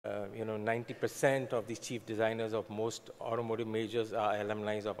90% of the chief designers of most automotive majors are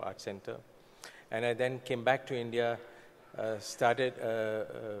alumni of Art Center. And I then came back to India, started a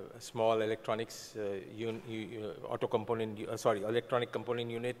small electronics electronic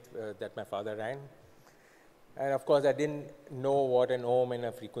component unit that my father ran. And of course, I didn't know what an ohm and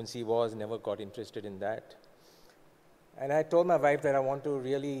a frequency was, never got interested in that. And I told my wife that I want to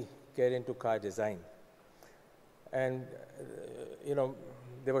really get into car design. And,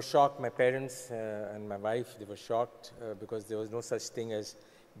 they were shocked, my parents and my wife, they were shocked because there was no such thing as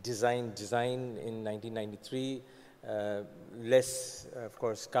design in 1993, less, of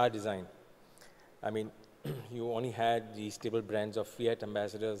course, car design. I mean, you only had the stable brands of Fiat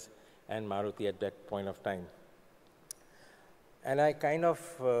ambassadors and Maruti at that point of time. And I kind of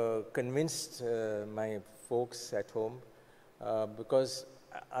convinced my folks at home because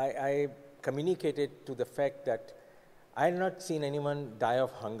I communicated to the fact that I had not seen anyone die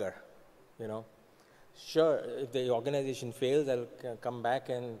of hunger, Sure, if the organization fails, I'll come back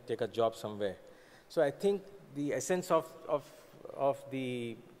and take a job somewhere. So I think the essence of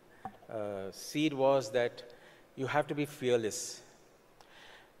the seed was that you have to be fearless.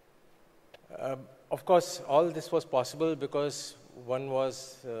 Of course, all this was possible because one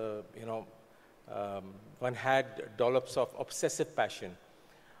was, one had dollops of obsessive passion.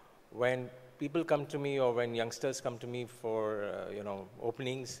 When people come to me or when youngsters come to me for,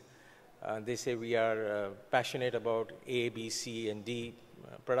 openings, they say we are passionate about A, B, C, and D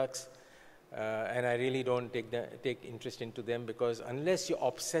products. And I really don't take interest into them because unless you're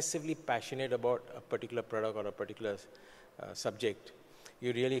obsessively passionate about a particular product or a particular subject,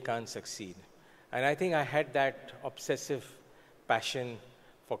 you really can't succeed. And I think I had that obsessive passion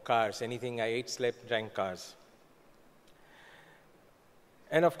for cars. Anything I ate, slept, drank cars.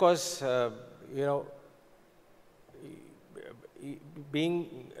 And of course,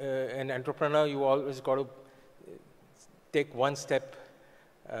 being an entrepreneur, you always got to take one step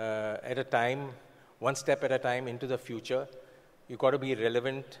at a time, into the future. You got to be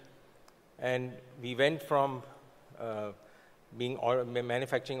relevant. And we went from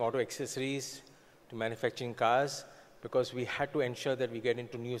manufacturing auto accessories to manufacturing cars because we had to ensure that we get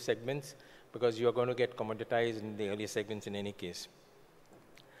into new segments because you are going to get commoditized in the earlier segments in any case.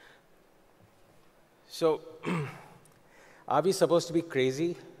 So, are we supposed to be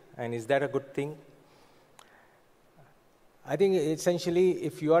crazy? And is that a good thing? I think essentially,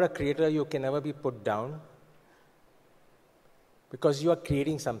 if you are a creator, you can never be put down because you are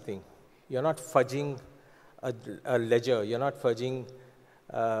creating something. You're not fudging a ledger. You're not fudging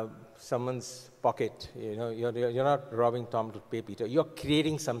someone's pocket. You're not robbing Tom to pay Peter. You're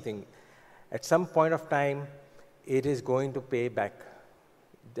creating something. At some point of time, it is going to pay back,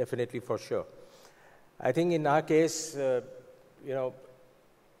 definitely for sure. I think in our case, in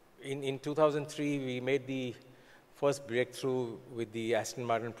 2003, we made the first breakthrough with the Aston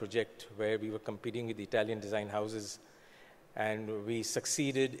Martin project, where we were competing with the Italian design houses, and we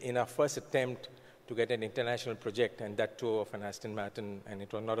succeeded in our first attempt to get an international project, and that too of an Aston Martin, and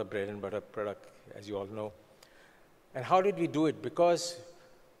it was not a bread and butter product, as you all know. And how did we do it? Because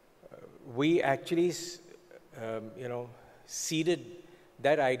we actually, seeded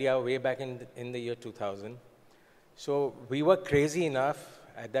that idea way back in the year 2000. So we were crazy enough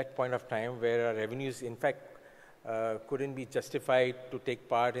at that point of time where our revenues, in fact, couldn't be justified to take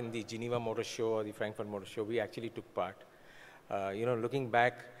part in the Geneva Motor Show or the Frankfurt Motor Show. We actually took part. Looking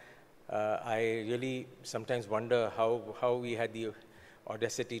back, I really sometimes wonder how we had the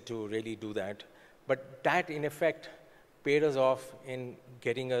audacity to really do that. But that, in effect, paid us off in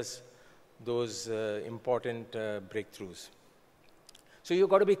getting us those important breakthroughs. So you've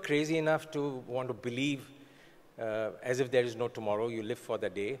got to be crazy enough to want to believe as if there is no tomorrow. You live for the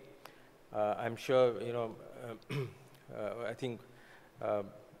day. I'm sure, I think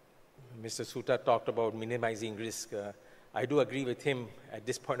Mr. Suta talked about minimizing risk. I do agree with him at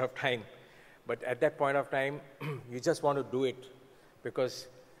this point of time. But at that point of time, you just want to do it because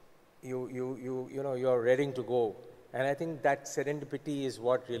you're ready to go. And I think that serendipity is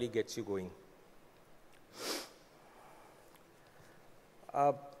what really gets you going.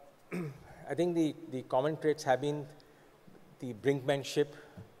 I think the common traits have been the brinkmanship.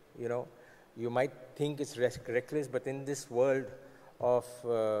 You might think it's reckless, but in this world of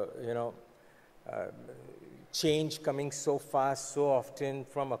change coming so fast, so often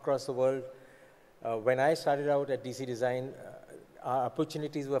from across the world, when I started out at DC Design, our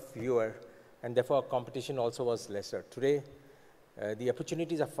opportunities were fewer, and therefore our competition also was lesser. Today, the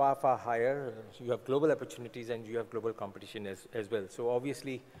opportunities are far, far higher. You have global opportunities and you have global competition as well. So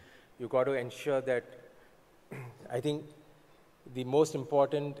obviously, you've got to ensure that, I think, the most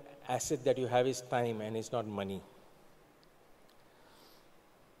important asset that you have is time, and it's not money.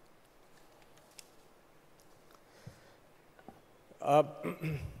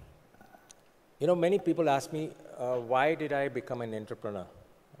 Many people ask me, why did I become an entrepreneur?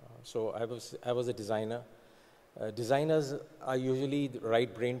 So I was a designer. Designers are usually the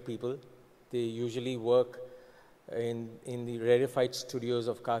right-brained people. They usually work in the rarefied studios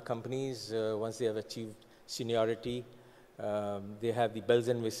of car companies once they have achieved seniority. They have the bells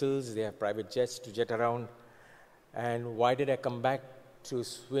and whistles. They have private jets to jet around. And why did I come back to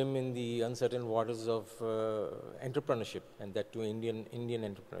swim in the uncertain waters of entrepreneurship, and that to Indian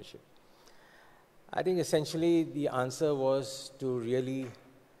entrepreneurship? I think essentially the answer was to really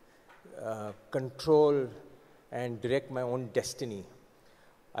control and direct my own destiny.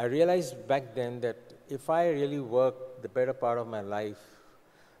 I realized back then that if I really worked the better part of my life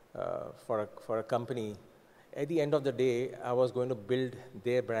for a company, at the end of the day, I was going to build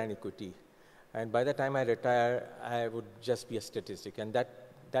their brand equity. And by the time I retire, I would just be a statistic. And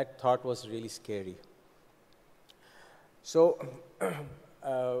that thought was really scary. So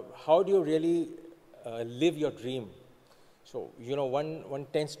how do you really live your dream? So, one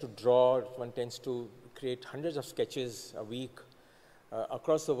tends to draw, one tends to create hundreds of sketches a week.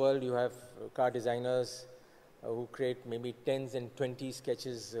 Across the world, you have car designers who create maybe 10 and 20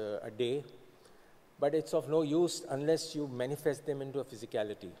 sketches a day. But it's of no use unless you manifest them into a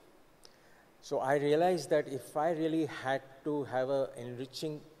physicality. So I realized that if I really had to have an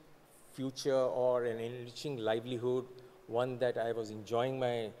enriching future or an enriching livelihood, one that I was enjoying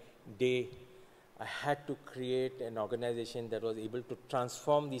my day, I had to create an organization that was able to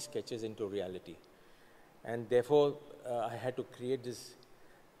transform these sketches into reality. And therefore, I had to create this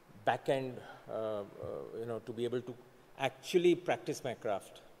back end, to be able to actually practice my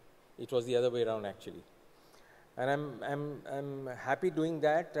craft. It was the other way around, actually. And I'm happy doing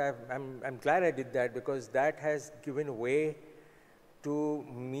that. I'm glad I did that, because that has given way to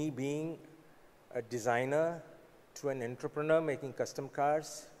me being a designer, to an entrepreneur making custom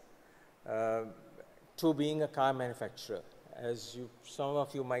cars, to being a car manufacturer. As some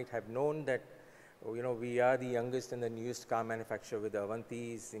of you might have known that, we are the youngest and the newest car manufacturer with the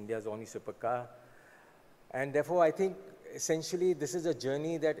Avantis, India's only supercar. And therefore, I think essentially this is a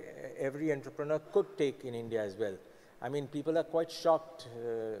journey that every entrepreneur could take in India as well. I mean, people are quite shocked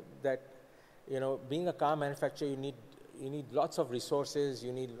that, being a car manufacturer, you need lots of resources,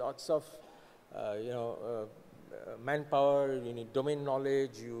 you need lots of, manpower, you need domain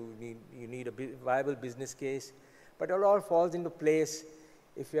knowledge, you need a viable business case. But it all falls into place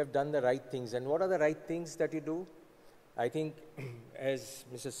if you have done the right things. And what are the right things that you do? I think, as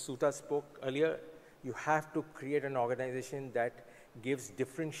Mrs. Suta spoke earlier, you have to create an organization that gives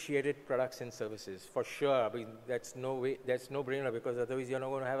differentiated products and services. For sure, I mean, that's no brainer, because otherwise you're not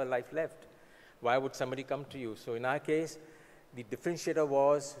going to have a life left. Why would somebody come to you? So in our case, the differentiator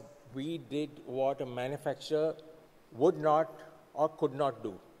was we did what a manufacturer would not or could not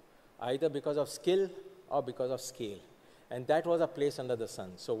do, either because of skill or because of scale. And that was a place under the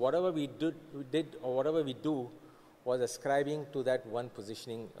sun. So whatever we did or whatever we do was ascribing to that one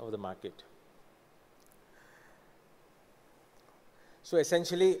positioning of the market. So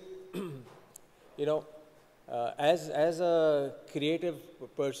essentially, as a creative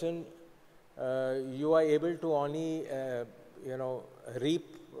person, you are able to only,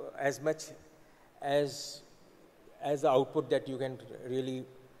 reap as much as the output that you can really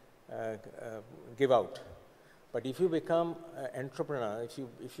give out. But if you become an entrepreneur,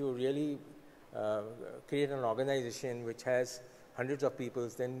 if you really create an organization which has hundreds of people,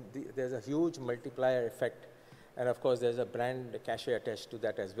 then there's a huge multiplier effect. And of course, there's a brand cachet attached to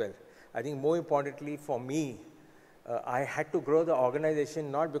that as well. I think more importantly for me, I had to grow the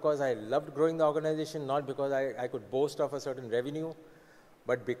organization not because I loved growing the organization, not because I could boast of a certain revenue,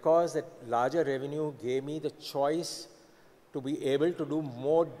 but because that larger revenue gave me the choice to be able to do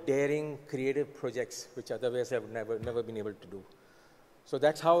more daring, creative projects, which otherwise I would never been able to do. So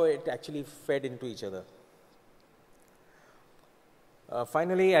that's how it actually fed into each other.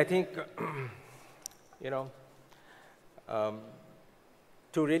 Finally, I think,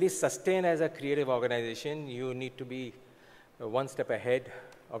 to really sustain as a creative organization, you need to be one step ahead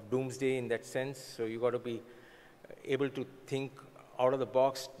of doomsday in that sense. So you got to be able to think out of the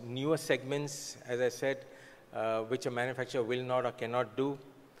box, newer segments, as I said, which a manufacturer will not or cannot do.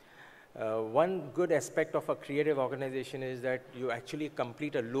 One good aspect of a creative organization is that you actually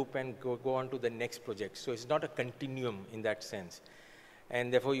complete a loop and go on to the next project. So it's not a continuum in that sense.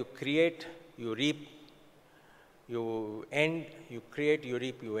 And therefore, you create, you reap, you end, you create, you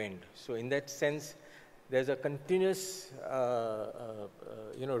reap, you end. So in that sense, there's a continuous,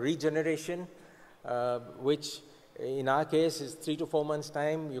 regeneration, which in our case is 3 to 4 months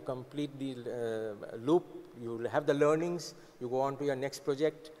time. You complete the loop, you have the learnings, you go on to your next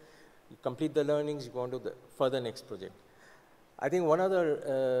project, you complete the learnings, you go on to the further next project. I think one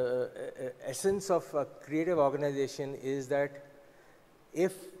other essence of a creative organization is that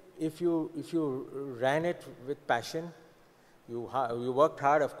if you ran it with passion, you worked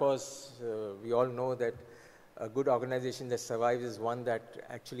hard. Of course, we all know that a good organization that survives is one that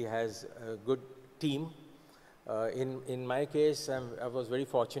actually has a good team. In my case, I was very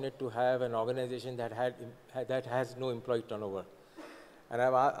fortunate to have an organization that has no employee turnover. And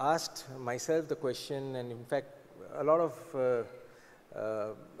I've asked myself the question, and in fact, a lot of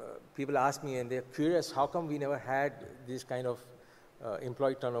people ask me, and they're curious, how come we never had this kind of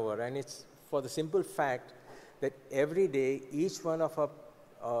employee turnover? And it's for the simple fact that every day, each one of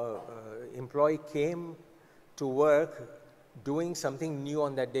our employee came to work doing something new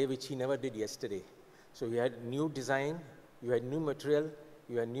on that day, which he never did yesterday. So you had new design, you had new material,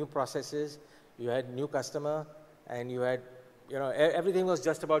 you had new processes, you had new customer, and you had, everything was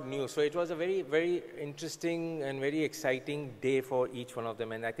just about new. So it was a very, very interesting and very exciting day for each one of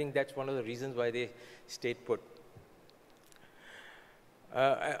them. And I think that's one of the reasons why they stayed put.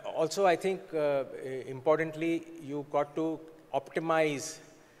 Also, I think importantly, you got to optimize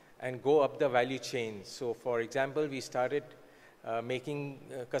and go up the value chain. So for example, we started making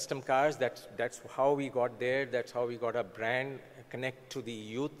custom cars. That's how we got there. That's how we got our brand connect to the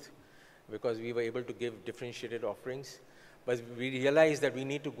youth, because we were able to give differentiated offerings. But we realized that we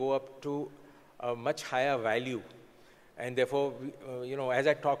need to go up to a much higher value. And therefore, as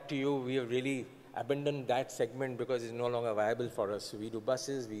I talk to you, we have really abandoned that segment because it's no longer viable for us. So we do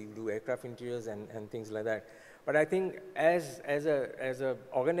buses, we do aircraft interiors and things like that. But I think as a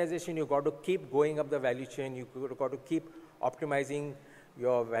organization, you've got to keep going up the value chain. You've got to keep optimizing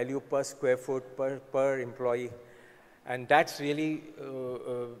your value per square foot, per employee. And that's really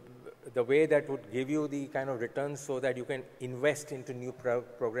the way that would give you the kind of returns so that you can invest into new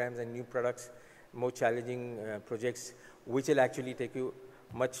programs and new products, more challenging projects, which will actually take you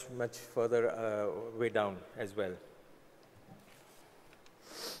much, much further way down as well.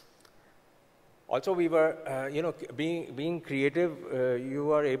 Also, we were, being creative,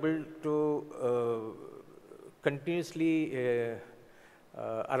 you are able to continuously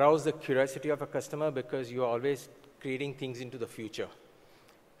arouse the curiosity of a customer because you are always creating things into the future.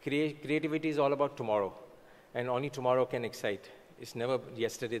 Creativity is all about tomorrow, and only tomorrow can excite. It's never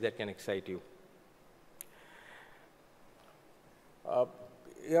yesterday that can excite you.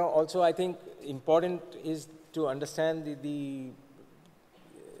 Also, I think important is to understand the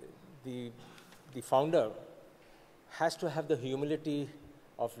founder has to have the humility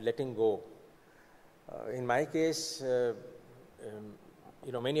of letting go. In my case,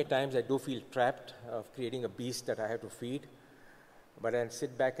 many times I do feel trapped of creating a beast that I have to feed, but I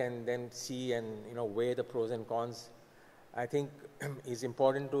sit back and then see and weigh the pros and cons. I think it's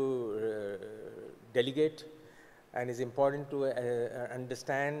important to delegate, and it's important to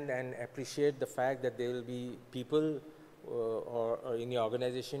understand and appreciate the fact that there will be people or in your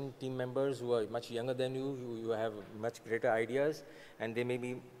organization, team members who are much younger than you, who have much greater ideas, and they may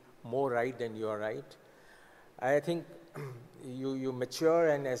be more right than you are right. I think you mature,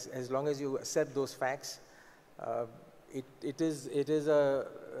 and as long as you accept those facts, it is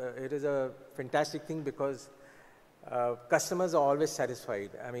a fantastic thing because customers are always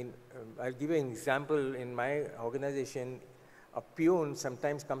satisfied. I mean, I'll give you an example. In my organization, a peon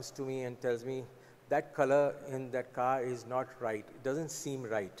sometimes comes to me and tells me that color in that car is not right. It doesn't seem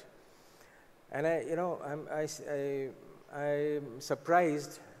right. And I'm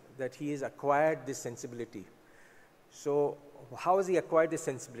surprised that he has acquired this sensibility. So how has he acquired this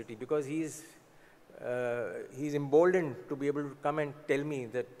sensibility? Because he's emboldened to be able to come and tell me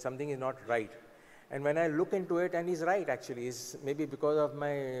that something is not right. And when I look into it, and he's right actually, it's maybe because of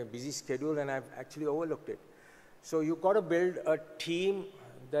my busy schedule and I've actually overlooked it. So you've got to build a team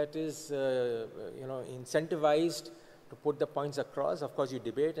that is incentivized to put the points across. Of course you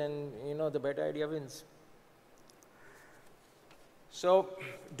debate, and the better idea wins. So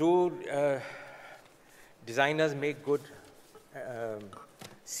do designers make good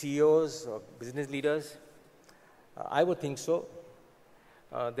CEOs or business leaders? I would think so.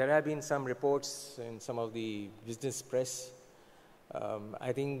 There have been some reports in some of the business press.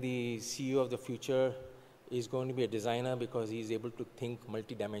 I think the CEO of the future is going to be a designer because he's able to think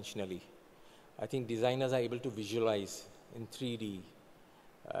multidimensionally. I think designers are able to visualize in 3D.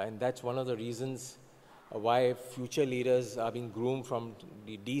 And that's one of the reasons why future leaders are being groomed from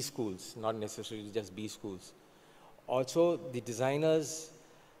the D schools, not necessarily just B schools. Also, the designers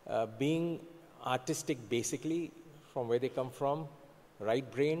being artistic basically from where they come from,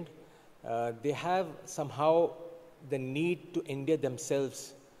 right-brained, they have somehow the need to endear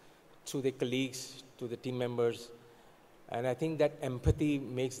themselves to their colleagues, to the team members, and I think that empathy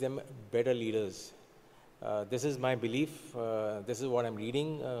makes them better leaders. This is my belief. This is what I'm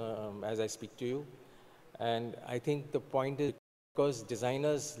reading as I speak to you. And I think the point is because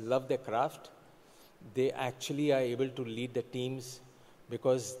designers love their craft, they actually are able to lead the teams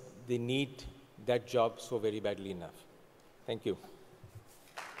because they need that job so very badly enough. Thank you.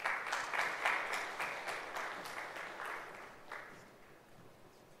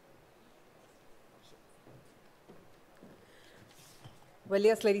 Well,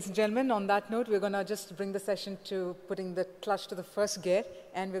 yes, ladies and gentlemen, on that note, we're going to just bring the session to putting the clutch to the first gear,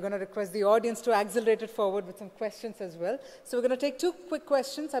 and we're going to request the audience to accelerate it forward with some questions as well. So we're going to take 2 quick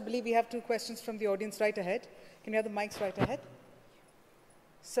questions. I believe we have 2 questions from the audience right ahead. Can you have the mics right ahead?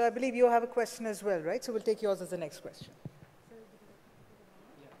 So I believe you have a question as well, right? So we'll take yours as the next question.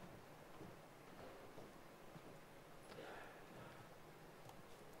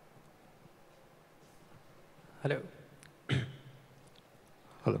 Hello.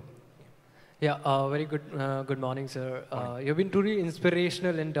 Hello. Yeah, very good morning, sir. You've been truly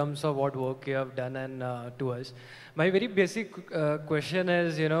inspirational in terms of what work you have done and to us. My very basic question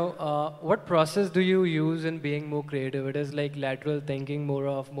is, what process do you use in being more creative? It is like lateral thinking, more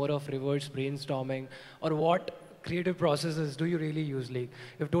of reverse brainstorming, or what creative processes do you really use? Like,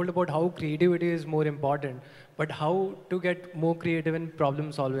 you've told about how creativity is more important, but how to get more creative in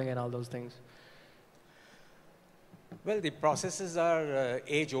problem solving and all those things? Well, the processes are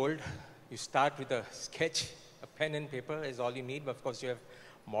age-old. You start with a sketch, a pen and paper is all you need. But of course, you have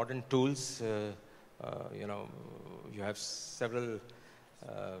modern tools. You have several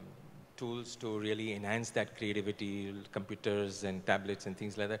tools to really enhance that creativity, computers and tablets and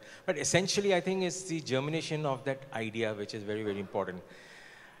things like that. But essentially, I think it's the germination of that idea, which is very, very important.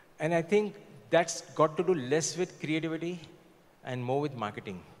 And I think that's got to do less with creativity and more with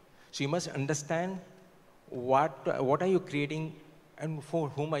marketing. So you must understand what are you creating and for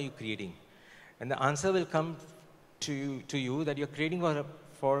whom are you creating? And the answer will come to you that you're creating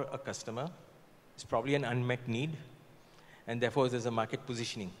for a customer. It's probably an unmet need, and therefore there's a market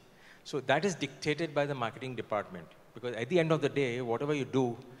positioning. So that is dictated by the marketing department, because at the end of the day, whatever you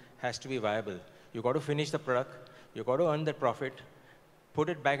do has to be viable. You've got to finish the product, you've got to earn that profit, put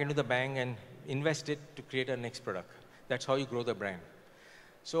it back into the bank and invest it to create a next product. That's how you grow the brand.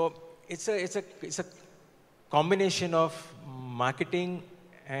 So it's a combination of marketing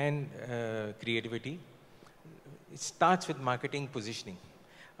and creativity. It starts with marketing positioning.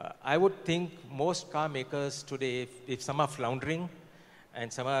 I would think most car makers today, if some are floundering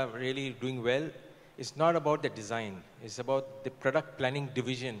and some are really doing well, it's not about the design. It's about the product planning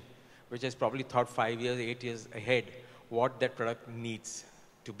division, which has probably thought 5 years, 8 years ahead what that product needs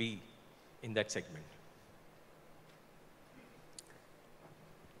to be in that segment.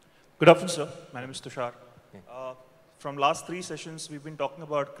 Good afternoon, sir. My name is Tushar. From last 3 sessions, we've been talking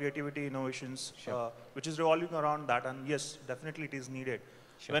about creativity, innovations, Sure. which is revolving around that. And yes, definitely it is needed.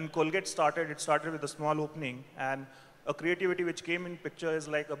 Sure. When Colgate started, it started with a small opening. And a creativity which came in picture is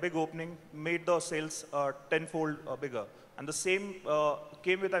like a big opening, made the sales tenfold bigger. And the same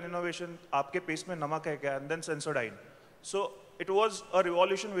came with an innovation, aapke paste mein namak hai kya, and then Sensodyne. So it was a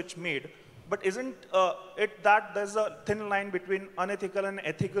revolution which made. But isn't it that there's a thin line between unethical and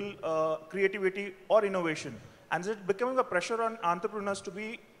ethical creativity or innovation? And is it becoming a pressure on entrepreneurs to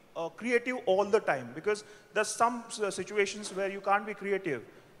be creative all the time? Because there's some situations where you can't be creative.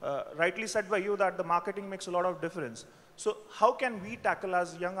 Rightly said by you that the marketing makes a lot of difference. So how can we tackle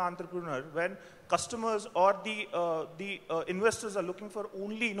as young entrepreneurs when customers or the investors are looking for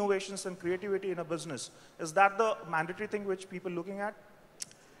only innovations and creativity in a business? Is that the mandatory thing which people are looking at?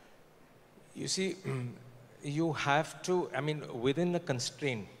 You see, you have to, I mean, within the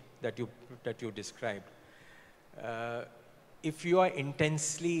constraint that you described, if you are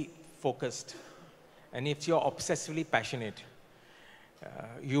intensely focused and if you're obsessively passionate,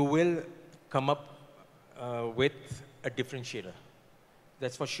 you will come up with a differentiator.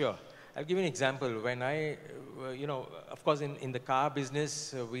 That's for sure. I'll give you an example. When of course, in the car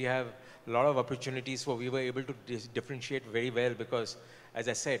business, we have a lot of opportunities where we were able to differentiate very well because, as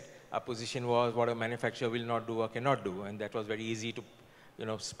I said, our position was what a manufacturer will not do or cannot do, and that was very easy to,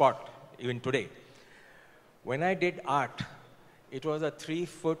 spot even today. When I did art, it was a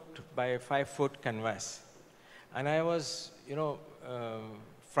 3-foot by 5-foot canvas, and I was,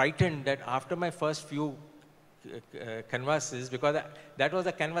 frightened that after my first few canvases, because that was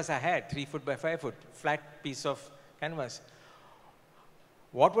the canvas I had, 3 foot by 5 foot, flat piece of canvas.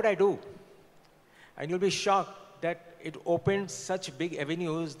 What would I do? And you'll be shocked that it opened such big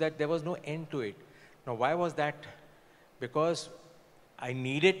avenues that there was no end to it. Now, why was that? Because I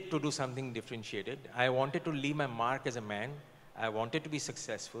needed to do something differentiated. I wanted to leave my mark as a man. I wanted to be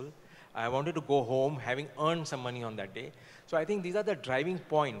successful. I wanted to go home having earned some money on that day. So I think these are the driving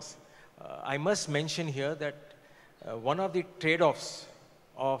points. I must mention here that one of the trade-offs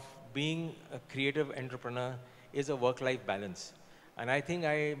of being a creative entrepreneur is a work-life balance. And I think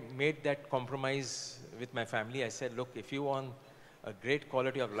I made that compromise with my family. I said, look, if you want a great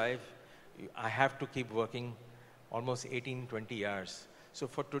quality of life, I have to keep working almost 18, 20 hours. So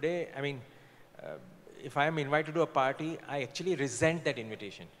for today, I mean, if I am invited to a party, I actually resent that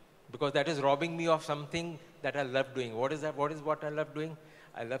invitation because that is robbing me of something that I love doing. What is that? What is what I love doing?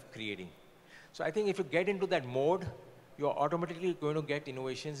 I love creating. So I think if you get into that mode, you're automatically going to get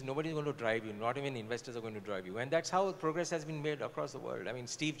innovations. Nobody's going to drive you. Not even investors are going to drive you. And that's how progress has been made across the world. I mean,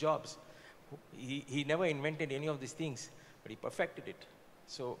 Steve Jobs, he never invented any of these things, but he perfected it.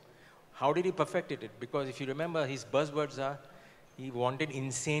 So how did he perfect it? Because if you remember, his buzzwords are, he wanted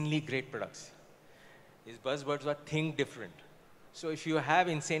insanely great products. His buzzwords were think different. So if you have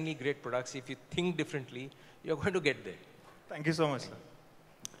insanely great products, if you think differently, you're going to get there. Thank you so much, sir.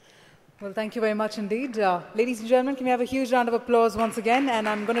 Well, thank you very much indeed. Ladies and gentlemen, can we have a huge round of applause once again? And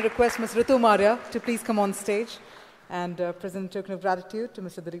I'm going to request Ms. Ritu Maurya to please come on stage and present a token of gratitude to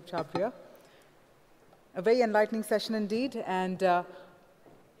Mr. Dilip Chhabria. A very enlightening session indeed. And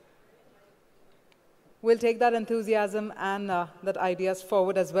we'll take that enthusiasm and that ideas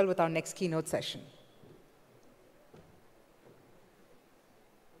forward as well with our next keynote session.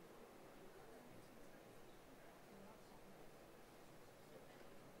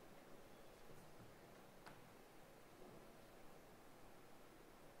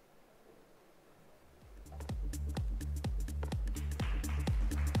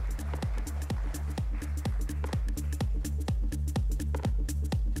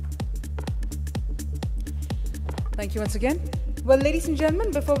 Thank you once again. Well, ladies and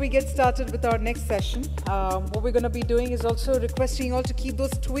gentlemen, before we get started with our next session, what we're going to be doing is also requesting you all to keep those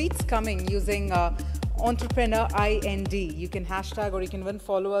tweets coming using Entrepreneur IND. You can hashtag or you can even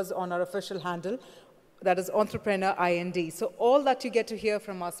follow us on our official handle. That is Entrepreneur IND. So all that you get to hear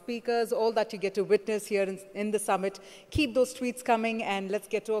from our speakers, all that you get to witness here in the summit, keep those tweets coming and let's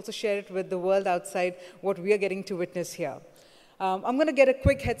get to also share it with the world outside what we are getting to witness here. I'm going to get a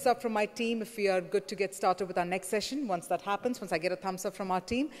quick heads up from my team if we are good to get started with our next session. Once that happens, once I get a thumbs up from our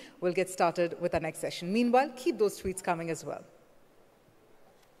team, we'll get started with our next session. Meanwhile, keep those tweets coming as well.